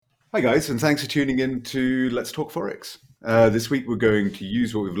Hi, guys, and thanks for tuning in to Let's Talk Forex. This week, we're going to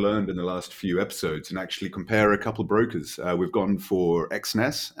use what we've learned in the last few episodes and actually compare a couple brokers. We've gone for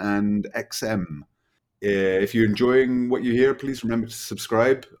Exness and XM. If you're enjoying what you hear, please remember to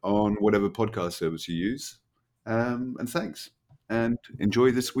subscribe on whatever podcast service you use. And thanks. And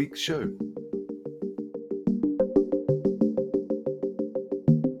enjoy this week's show.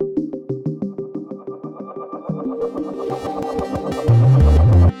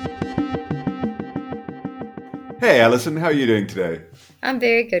 Hey, Alison, how are you doing today? I'm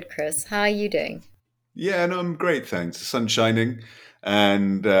very good, Chris. How are you doing? Yeah, no, I'm great, thanks. The sun's shining,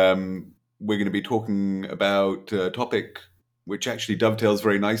 and we're going to be talking about a topic which actually dovetails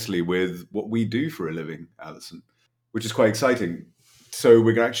very nicely with what we do for a living, Alison, which is quite exciting. So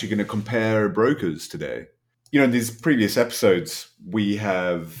we're actually going to compare brokers today. In these previous episodes, we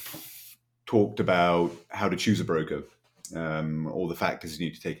have talked about how to choose a broker, all the factors you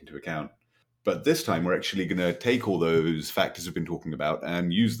need to take into account. But this time, we're actually going to take all those factors we've been talking about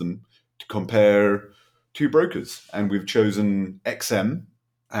and use them to compare two brokers. And we've chosen XM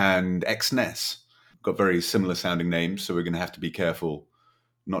and Exness. Got very similar sounding names, so we're going to have to be careful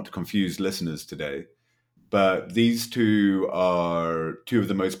not to confuse listeners today. But these two are two of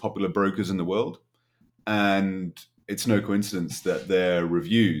the most popular brokers in the world. And it's no coincidence that their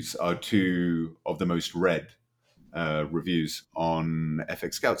reviews are two of the most read reviews on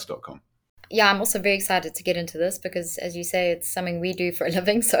fxscouts.com. Yeah, I'm also very excited to get into this because, as you say, it's something we do for a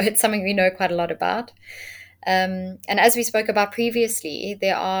living, so it's something we know quite a lot about. And as we spoke about previously,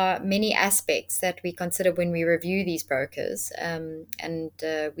 there are many aspects that we consider when we review these brokers. And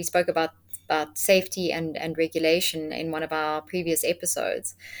we spoke about safety and regulation in one of our previous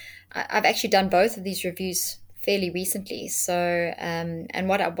episodes. I've actually done both of these reviews fairly recently. So, and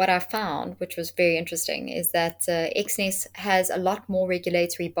what I found, which was very interesting, is that Exness has a lot more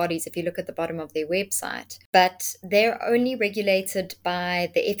regulatory bodies. If you look at the bottom of their website, but they're only regulated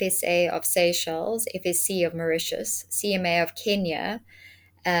by the FSA of Seychelles, FSC of Mauritius, CMA of Kenya,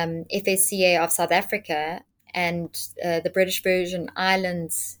 FSCA of South Africa, and the British Virgin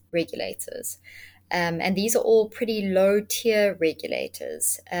Islands regulators. And these are all pretty low tier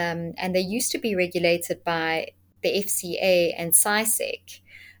regulators. And they used to be regulated by the FCA and SISEC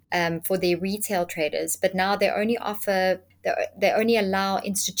for their retail traders, but now they only allow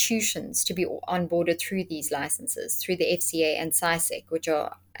institutions to be onboarded through these licenses, through the FCA and SISEC, which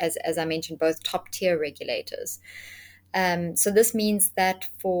are, as I mentioned, both top tier regulators. So this means that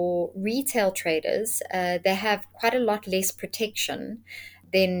for retail traders, they have quite a lot less protection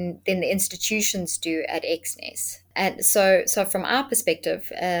than the institutions do at Exness. And so from our perspective,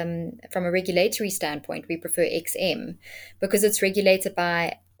 from a regulatory standpoint, we prefer XM because it's regulated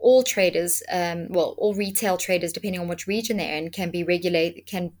by all traders, all retail traders, depending on which region they're in, can be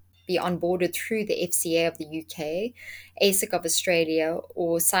onboarded through the FCA of the UK, ASIC of Australia,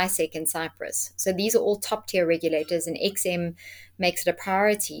 or SISEC in Cyprus. So these are all top tier regulators, and XM makes it a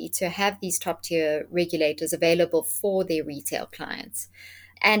priority to have these top tier regulators available for their retail clients.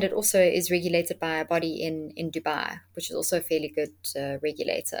 And it also is regulated by a body in Dubai, which is also a fairly good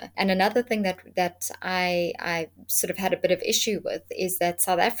regulator. And another thing that I sort of had a bit of issue with is that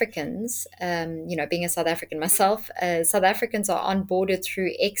South Africans, being a South African myself, South Africans are onboarded through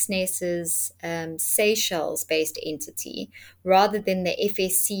Exness's Seychelles-based entity rather than the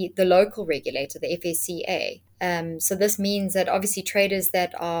FSC, the local regulator, the FSCA. So this means that obviously traders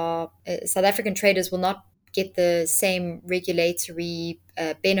that are South African traders will not get the same regulatory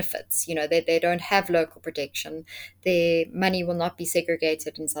benefits. They don't have local protection. Their money will not be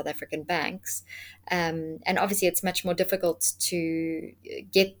segregated in South African banks. And obviously, it's much more difficult to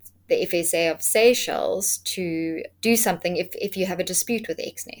get the FSA of Seychelles to do something if you have a dispute with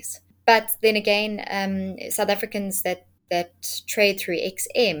Exness. But then again, South Africans that trade through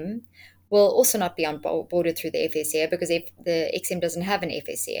XM will also not be onboarded through the FSCA because if the XM doesn't have an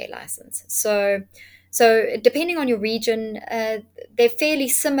FSCA license. So depending on your region, they're fairly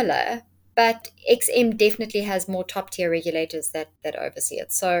similar, but XM definitely has more top tier regulators that oversee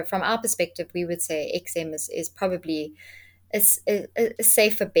it. So from our perspective, we would say XM is probably a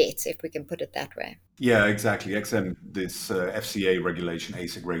safer bet, if we can put it that way. Yeah, exactly. XM, this FCA regulation,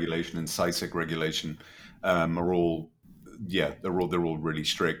 ASIC regulation, and SISIC regulation are all, yeah, they're all really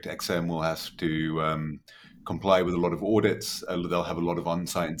strict. XM will have to comply with a lot of audits. They'll have a lot of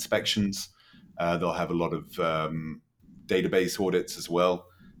on-site inspections. They'll have a lot of database audits as well.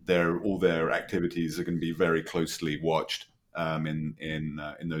 All their activities are going to be very closely watched in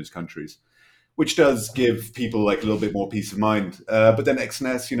those countries. which does give people like a little bit more peace of mind. But then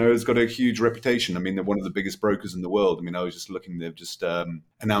Exness, has got a huge reputation. I mean, they're one of the biggest brokers in the world. I mean, I was just looking; they've just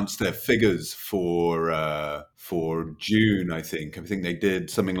announced their figures for June. I think they did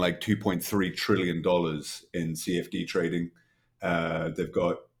something like $2.3 trillion in CFD trading. They've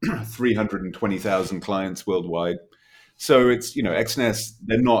got 320,000 clients worldwide. So it's Exness.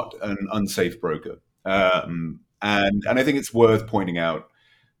 They're not an unsafe broker, and I think it's worth pointing out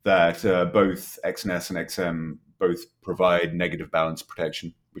that both XNS and XM both provide negative balance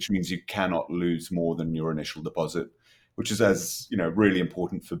protection, which means you cannot lose more than your initial deposit, which is as really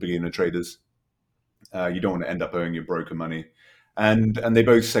important for beginner traders. You don't want to end up owing your broker money, and they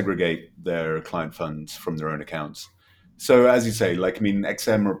both segregate their client funds from their own accounts. So as you say, like I mean,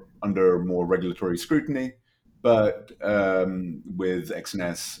 XM are under more regulatory scrutiny, but with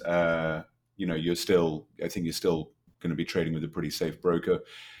XNS, I think you're still going to be trading with a pretty safe broker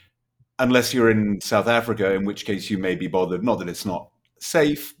unless you're in South Africa, in which case you may be bothered. Not that it's not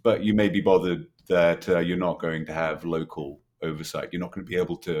safe, but you may be bothered that you're not going to have local oversight. You're not going to be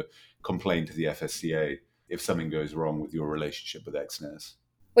able to complain to the FSCA if something goes wrong with your relationship with XNES.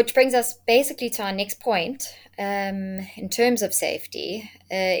 Which brings us basically to our next point in terms of safety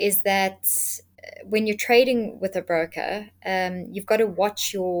is that when you're trading with a broker, you've got to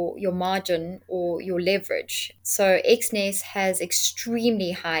watch your margin or your leverage. So Exness has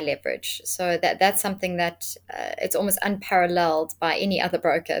extremely high leverage. So that's something that it's almost unparalleled by any other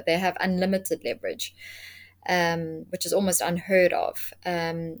broker. They have unlimited leverage, which is almost unheard of.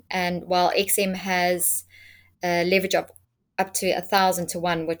 And while XM has leverage up to 1,000 to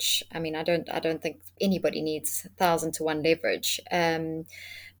 1, which I mean, I don't think anybody needs 1,000 to 1 leverage.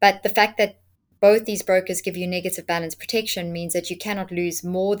 But the fact that both these brokers give you negative balance protection means that you cannot lose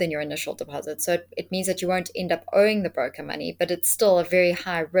more than your initial deposit. So it means that you won't end up owing the broker money, but it's still a very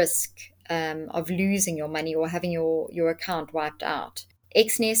high risk of losing your money or having your account wiped out.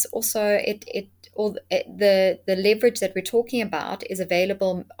 Exness also the leverage that we're talking about is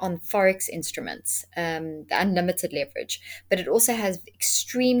available on forex instruments, the unlimited leverage, but it also has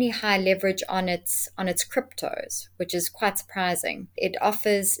extremely high leverage on its cryptos, which is quite surprising. It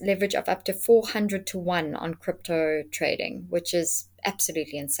offers leverage of up to 400 to 1 on crypto trading, which is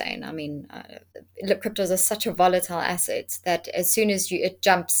absolutely insane. I mean, look, cryptos are such a volatile asset that as soon as it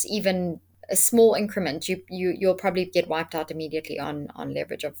jumps even a small increment, you'll probably get wiped out immediately on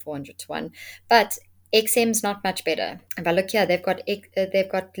leverage of 400 to 1. But XM's not much better. If I look here, they've got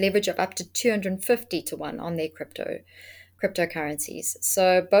leverage of up to 250 to 1 on their cryptocurrencies.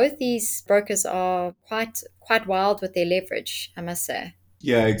 So both these brokers are quite wild with their leverage, I must say.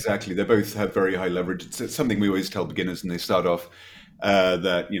 Yeah, exactly. They both have very high leverage. It's something we always tell beginners when they start off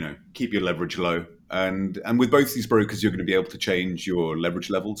that keep your leverage low. And with both these brokers, you're going to be able to change your leverage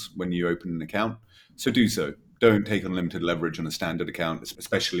levels when you open an account. So do so. Don't take unlimited leverage on a standard account,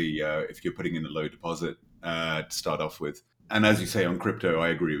 especially if you're putting in a low deposit to start off with. And as you say on crypto, I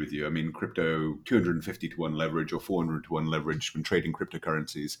agree with you. I mean, crypto 250 to 1 leverage or 400 to 1 leverage when trading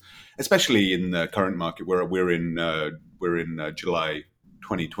cryptocurrencies, especially in the current market where we're in July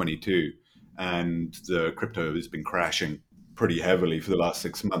 2022, and the crypto has been crashing pretty heavily for the last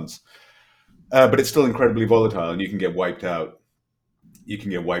 6 months. But it's still incredibly volatile, and you can get wiped out. You can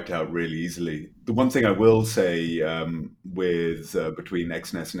get wiped out really easily. The one thing I will say with between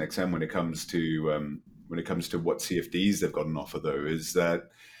XNS and XM when it comes to what CFDs they've got on offer, though, is that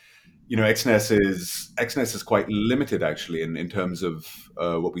XNS is quite limited actually in terms of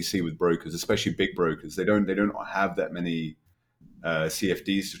what we see with brokers, especially big brokers. They don't have that many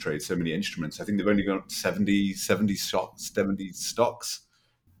CFDs to trade, so many instruments. I think they've only got 70 stocks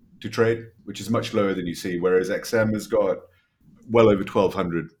to trade, which is much lower than you see. Whereas XM has got well over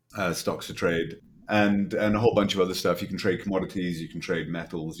 1,200 stocks to trade, and a whole bunch of other stuff. You can trade commodities, you can trade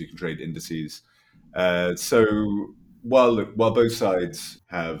metals, you can trade indices. So while both sides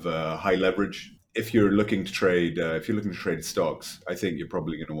have high leverage, if you're looking to trade stocks, I think you're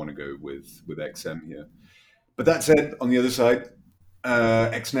probably going to want to go with XM here. But that said, on the other side,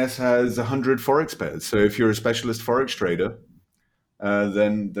 XNS has 100 forex pairs. So if you're a specialist forex trader,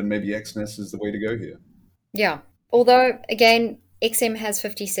 then maybe XNS is the way to go here. Yeah. Although, again, XM has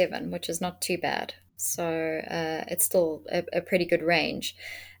 57, which is not too bad. So it's still a pretty good range.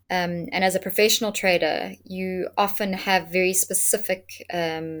 And as a professional trader, you often have very specific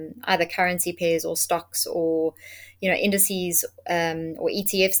either currency pairs or stocks or indices or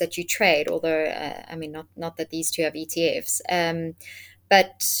ETFs that you trade. Although I mean, not that these two have ETFs.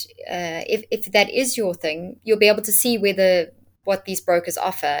 But if that is your thing, you'll be able to see whether what these brokers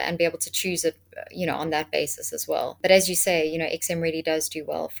offer and be able to choose it, on that basis as well. But as you say, XM really does do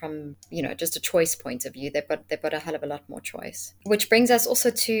well from, just a choice point of view. They've got a hell of a lot more choice. Which brings us also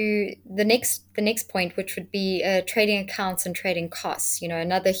to the next point, which would be trading accounts and trading costs.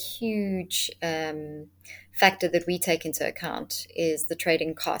 Another huge factor that we take into account is the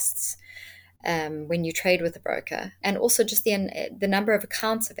trading costs when you trade with a broker, and also just the number of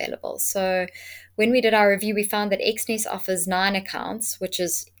accounts available. So when we did our review, we found that Exness offers 9 accounts, which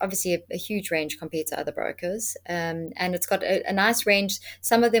is obviously a huge range compared to other brokers. And it's got a nice range.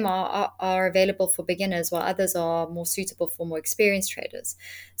 Some of them are available for beginners, while others are more suitable for more experienced traders.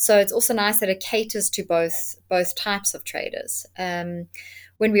 So it's also nice that it caters to both types of traders.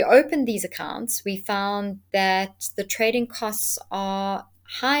 When we opened these accounts, we found that the trading costs are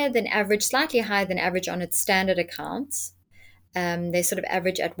higher than average, slightly higher than average on its standard accounts. They sort of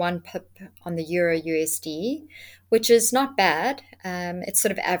average at 1 pip on the Euro USD, which is not bad. It's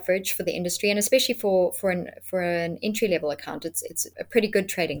sort of average for the industry, and especially for an entry level account, it's a pretty good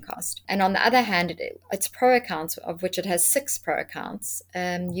trading cost. And on the other hand, it's pro accounts, of which it has 6 pro accounts.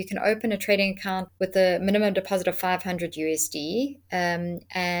 You can open a trading account with a minimum deposit of 500 USD,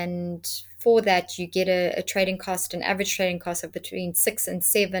 and for that you get a trading cost, an average trading cost of between $6 and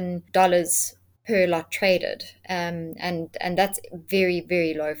 $7 per lot traded, and that's very,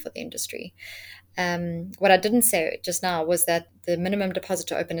 very low for the industry. What I didn't say just now was that the minimum deposit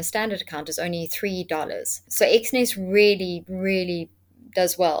to open a standard account is only $3. So Exness really, really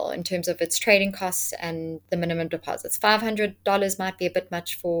does well in terms of its trading costs and the minimum deposits. $500 might be a bit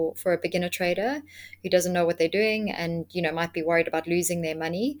much for a beginner trader who doesn't know what they're doing and might be worried about losing their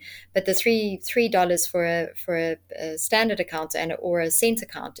money. But the $3 for a standard account or a cent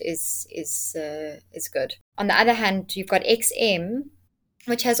account is good. On the other hand, you've got XM,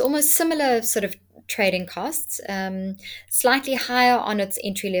 which has almost similar sort of trading costs, slightly higher on its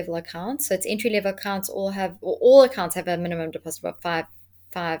entry level accounts. So its entry level accounts all accounts have a minimum deposit of $5.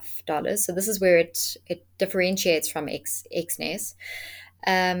 So this is where it differentiates from Exness,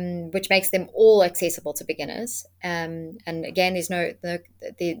 which makes them all accessible to beginners. And again,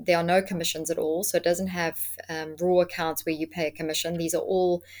 there are no commissions at all. So it doesn't have raw accounts where you pay a commission. These are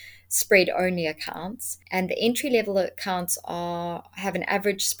all spread only accounts, and the entry level accounts have an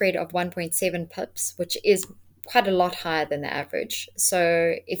average spread of 1.7 pips, which is quite a lot higher than the average.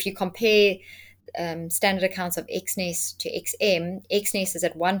 So if you compare standard accounts of Exness to XM, Exness is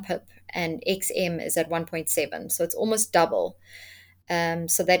at 1 pip and XM is at 1.7, so it's almost double.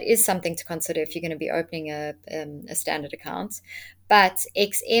 So that is something to consider if you're going to be opening a standard account. But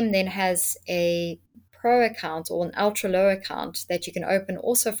XM then has a pro account or an ultra low account that you can open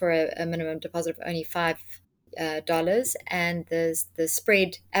also for a minimum deposit of only $5, and the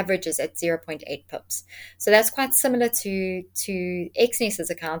spread averages at 0.8 pips. So that's quite similar to Exness's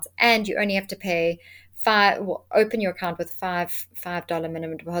accounts, and you only have to pay open your account with $5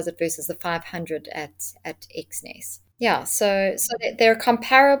 minimum deposit versus the 500 at Exness. Yeah, so they're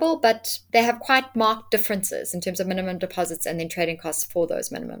comparable, but they have quite marked differences in terms of minimum deposits and then trading costs for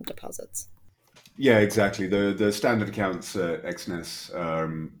those minimum deposits. Yeah, exactly. The standard accounts at Exness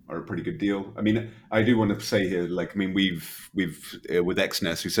are a pretty good deal. I mean, I do want to say here, like, I mean, we've with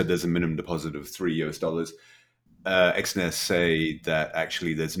Exness, who said there's a minimum deposit of $3. Exness say that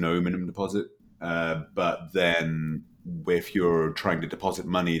actually there's no minimum deposit, but then if you're trying to deposit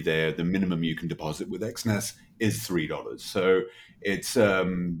money there, the minimum you can deposit with Exness is $3. So it's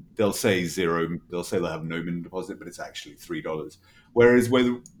they'll say zero, they'll say they'll have no minimum deposit, but it's actually $3. Whereas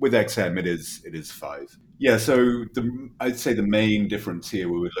with XM it is five. Yeah, so I'd say the main difference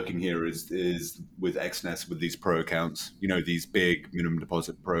here where we're looking here is with Exness with these pro accounts, these big minimum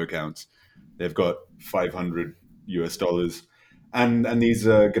deposit pro accounts. They've got 500 US dollars, and these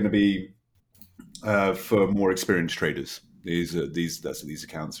are going to be for more experienced traders. That's what these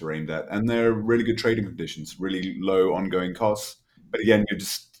accounts are aimed at, and they're really good trading conditions, really low ongoing costs. But again, you're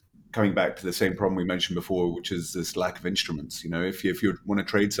just coming back to the same problem we mentioned before, which is this lack of instruments. If you want to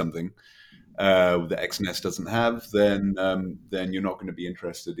trade something that XNS doesn't have, then you're not going to be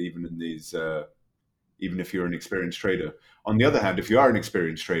interested even in these. Even if you're an experienced trader. On the other hand, if you are an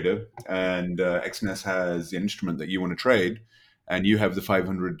experienced trader and XNS has the instrument that you want to trade, and you have the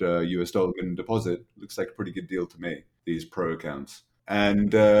 500 US dollar minimum deposit, looks like a pretty good deal to me. These pro accounts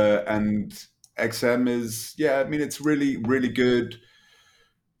and XM is, yeah, I mean, it's really really good,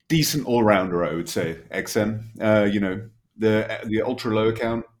 decent all rounder, I would say. XM, the ultra low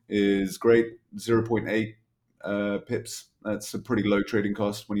account is great, 0.8 pips. That's a pretty low trading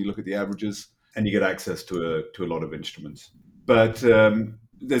cost when you look at the averages, and you get access to a lot of instruments. But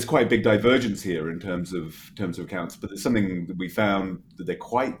there's quite a big divergence here in terms of accounts, but there's something that we found that they're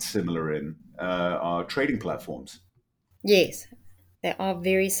quite similar in are trading platforms. Yes, they are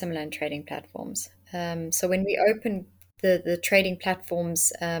very similar in trading platforms. So when we opened the trading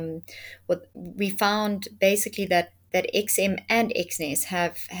platforms, what we found basically that XM and Exness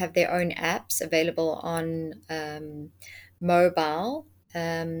have their own apps available on mobile.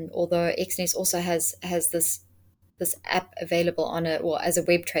 Although Exness also has this app available on a well as a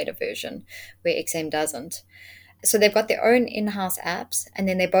web trader version, where XM doesn't. So they've got their own in-house apps, and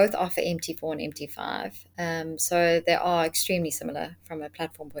then they both offer MT4 and MT5. So they are extremely similar from a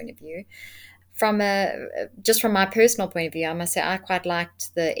platform point of view. From a just from my personal point of view, I must say I quite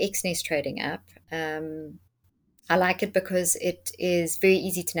liked the Exness trading app. I like it because it is very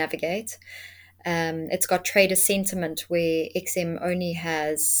easy to navigate. It's got trader sentiment where XM only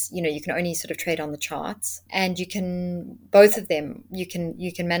has, you can only sort of trade on the charts, and you can both of them. You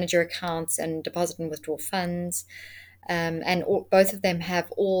can manage your accounts and deposit and withdraw funds, and both of them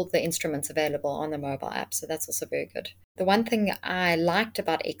have all the instruments available on the mobile app. So that's also very good. The one thing I liked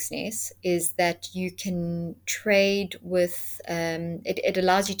about Exness is that you can trade with, it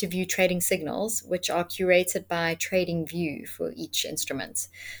allows you to view trading signals, which are curated by Trading View for each instrument.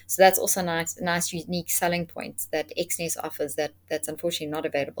 So that's also nice, unique selling point that Exness offers that's unfortunately not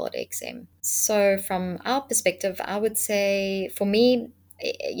available at XM. So from our perspective, I would say for me,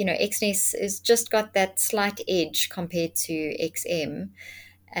 Exness has just got that slight edge compared to XM,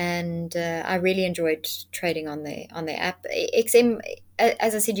 and I really enjoyed trading on the app. XM,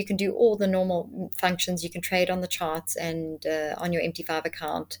 as I said, you can do all the normal functions. You can trade on the charts and on your MT5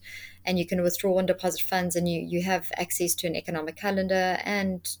 account, and you can withdraw and deposit funds, and you have access to an economic calendar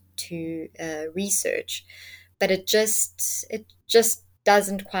and to research. But it just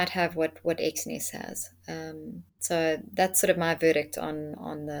doesn't quite have what XNES has. So that's sort of my verdict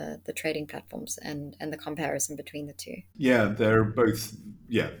on the trading platforms and the comparison between the two. Yeah, they're both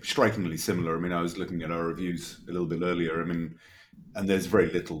strikingly similar. I mean, I was looking at our reviews a little bit earlier. I mean, and there's very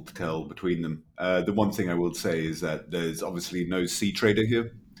little to tell between them. The one thing I will say is that there's obviously no C trader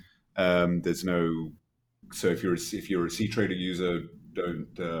here. There's no so if you're a C trader user,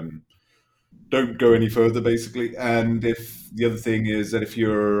 don't um, don't go any further, basically. And if the other thing is that if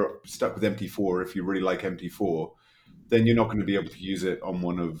you're stuck with MT4, if you really like MT4, then you're not going to be able to use it on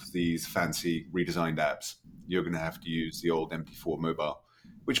one of these fancy redesigned apps. You're going to have to use the old MT4 mobile,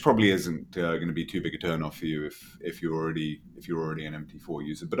 which probably isn't going to be too big a turn off for you if you're already an MT4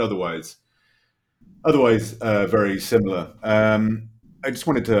 user. But otherwise, very similar. I just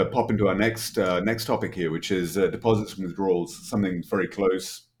wanted to pop into our next topic here, which is deposits and withdrawals, something very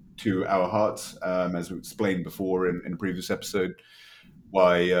close to our hearts, as we explained before in a previous episode.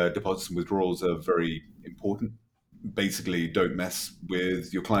 Why deposits and withdrawals are very important. Basically, don't mess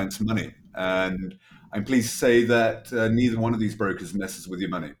with your client's money. And I'm pleased to say that neither one of these brokers messes with your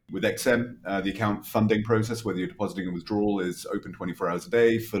money. With XM, the account funding process, whether you're depositing or withdrawal, is open 24 hours a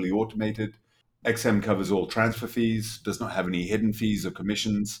day, fully automated. XM covers all transfer fees, does not have any hidden fees or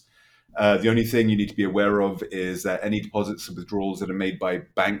commissions. The only thing you need to be aware of is that any deposits and withdrawals that are made by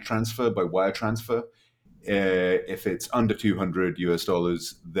bank transfer, by wire transfer, if it's under 200 US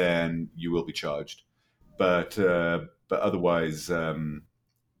dollars, then you will be charged. But otherwise,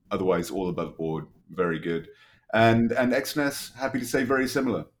 all above board, very good. And Exness, happy to say, very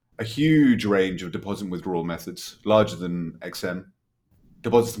similar. A huge range of deposit and withdrawal methods, larger than XM.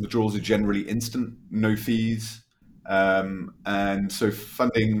 Deposits and withdrawals are generally instant, no fees, and so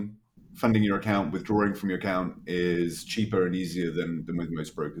funding your account, withdrawing from your account is cheaper and easier than with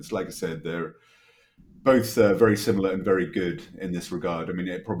most brokers. Like I said, they're both very similar and very good in this regard. I mean,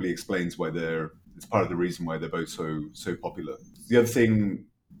 it probably explains why they're. It's part of the reason why they're both so popular. The other thing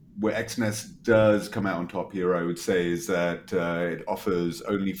where Exness does come out on top here, I would say, is that it offers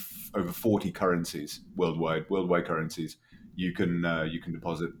only over 40 currencies worldwide currencies. You can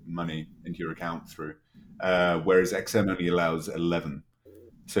deposit money into your account through, whereas XM only allows 11.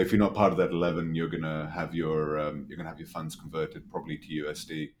 So if you're not part of that 11, you're gonna have your funds converted probably to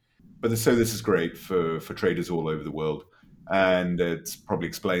USD. So this is great for traders all over the world, and it probably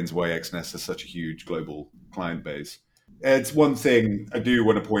explains why XNES has such a huge global client base. It's one thing I do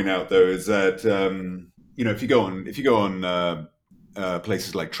want to point out though is that if you go on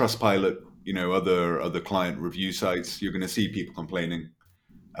places like Trustpilot, other client review sites, you're going to see people complaining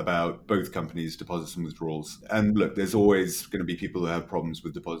about both companies' deposits and withdrawals. And look, there's always going to be people who have problems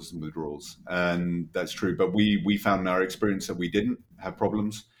with deposits and withdrawals, and that's true. But we found in our experience that we didn't have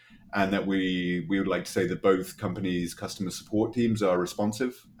problems, and that we would like to say that both companies' customer support teams are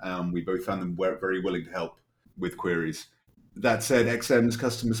responsive. We both found them very willing to help with queries. That said, XM's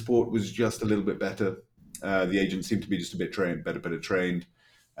customer support was just a little bit better. The agent seemed to be just a bit better trained,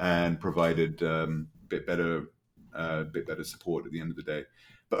 and provided bit better support at the end of the day.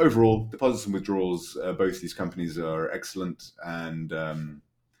 But overall, deposits and withdrawals, both these companies are excellent, and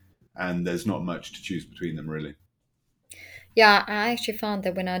there's not much to choose between them really. Yeah, I actually found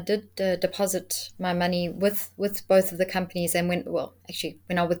that when I did deposit my money with both of the companies, and when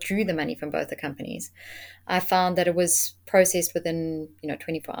I withdrew the money from both the companies, I found that it was processed within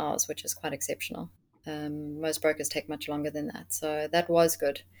 24 hours, which is quite exceptional. Most brokers take much longer than that, so that was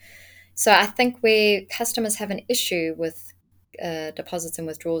good. So I think where customers have an issue with deposits and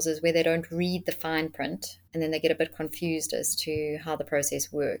withdrawals is where they don't read the fine print, and then they get a bit confused as to how the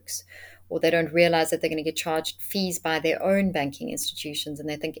process works, or they don't realize that they're going to get charged fees by their own banking institutions, and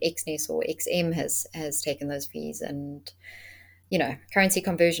they think Exness or XM has taken those fees. And currency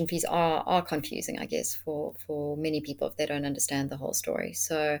conversion fees are confusing, I guess, for many people if they don't understand the whole story.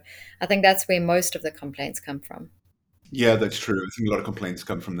 So I think that's where most of the complaints come from. Yeah, that's true. I think a lot of complaints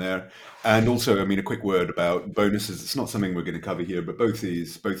come from there. And also, I mean, a quick word about bonuses. It's not something we're going to cover here, but both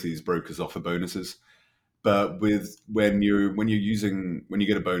these brokers offer bonuses. But when you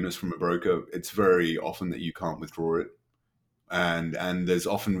get a bonus from a broker, it's very often that you can't withdraw it, and there's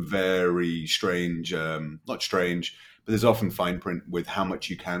often very strange, not strange, but there's often fine print with how much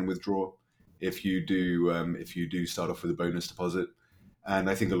you can withdraw if you do start off with a bonus deposit, and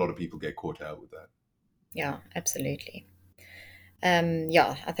I think a lot of people get caught out with that. Yeah, absolutely.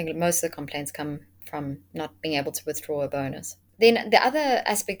 Yeah, I think most of the complaints come from not being able to withdraw a bonus. Then the other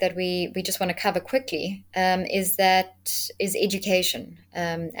aspect that we just want to cover quickly is education,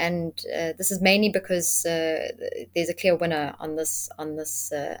 and this is mainly because there's a clear winner on this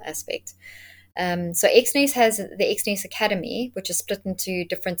aspect. So Exness has the Exness Academy, which is split into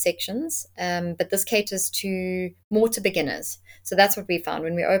different sections, but this caters to more to beginners. So that's what we found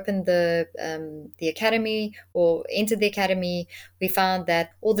when we opened the academy or entered the academy. We found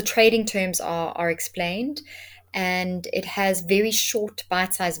that all the trading terms are explained, and it has very short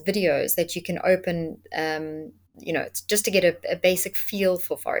bite-sized videos that you can open. It's just to get a basic feel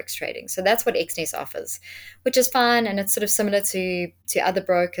for forex trading. So that's what Exness offers, which is fine, and it's sort of similar to other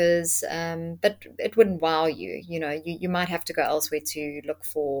brokers, but it wouldn't wow you. You might have to go elsewhere to look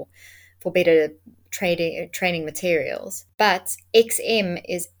for better trading training materials. But XM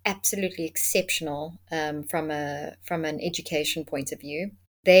is absolutely exceptional from an education point of view.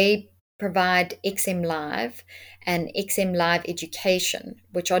 They provide XM Live and XM Live Education,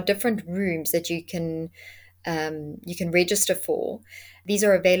 which are different rooms that you can register for. These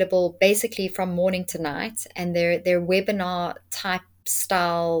are available basically from morning to night, and they're webinar type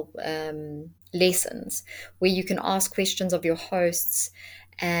style lessons where you can ask questions of your hosts,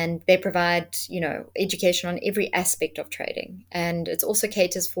 and they provide education on every aspect of trading. And it also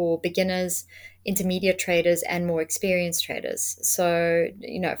caters for beginners, intermediate traders, and more experienced traders. So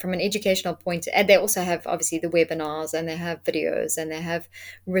from an educational point, and they also have obviously the webinars, and they have videos, and they have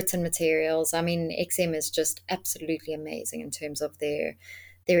written materials. I mean, XM is just absolutely amazing in terms of their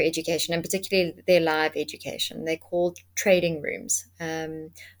education, and particularly their live education. They're called trading rooms.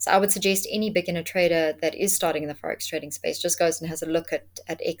 So I would suggest any beginner trader that is starting in the forex trading space just goes and has a look at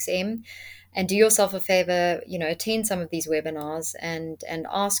XM, and do yourself a favor. Attend some of these webinars and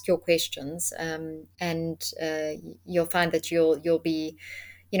ask your questions, and you'll find that you'll be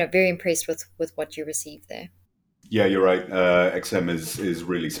very impressed with what you receive there. Yeah, you're right. XM is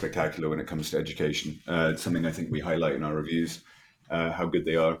really spectacular when it comes to education. It's something I think we highlight in our reviews, how good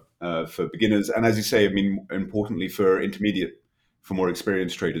they are for beginners, and as you say, I mean, importantly for intermediate, for more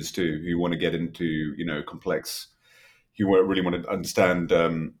experienced traders too, who want to get into complex, really want to understand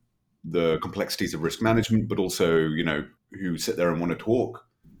the complexities of risk management, but also who sit there and want to talk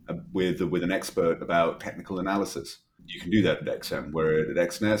with an expert about technical analysis. You can do that at XM, where at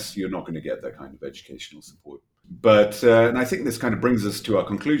XNS you're not going to get that kind of educational support. But and I think this kind of brings us to our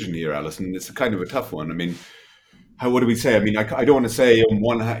conclusion here, Alison. It's a kind of a tough one. I mean, what do we say? I mean, I don't want to say on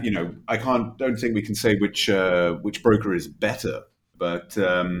one hand, I don't think we can say which broker is better, but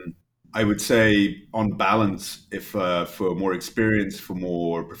I would say on balance, if for more experienced, for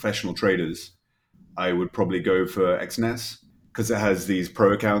more professional traders, I would probably go for Exness because it has these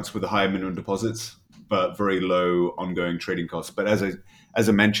pro accounts with the higher minimum deposits, but very low ongoing trading costs. But as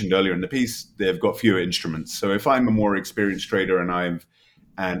I mentioned earlier in the piece, they've got fewer instruments. So if I'm a more experienced trader and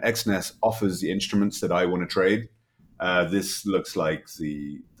Exness offers the instruments that I want to trade, this looks like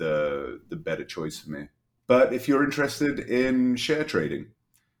the better choice for me. But if you're interested in share trading,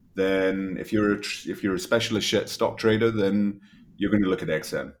 then if you're a specialist stock trader, then you're going to look at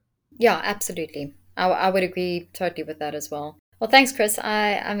XM. Yeah, absolutely. I would agree totally with that as well. Well, thanks, Chris.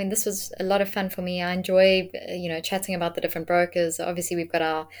 I mean, this was a lot of fun for me. I enjoy, chatting about the different brokers. Obviously, we've got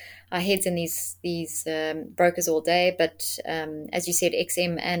our heads in these brokers all day, but as you said,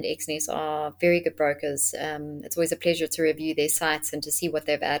 XM and Exness are very good brokers. It's always a pleasure to review their sites and to see what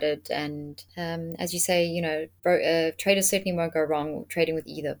they've added. And as you say, traders certainly won't go wrong trading with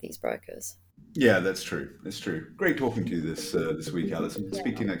either of these brokers. Yeah, that's true. That's true. Great talking to you this week, Alison. Yeah.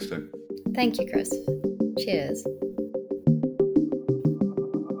 Speak to you next time. Thank you, Chris. Cheers.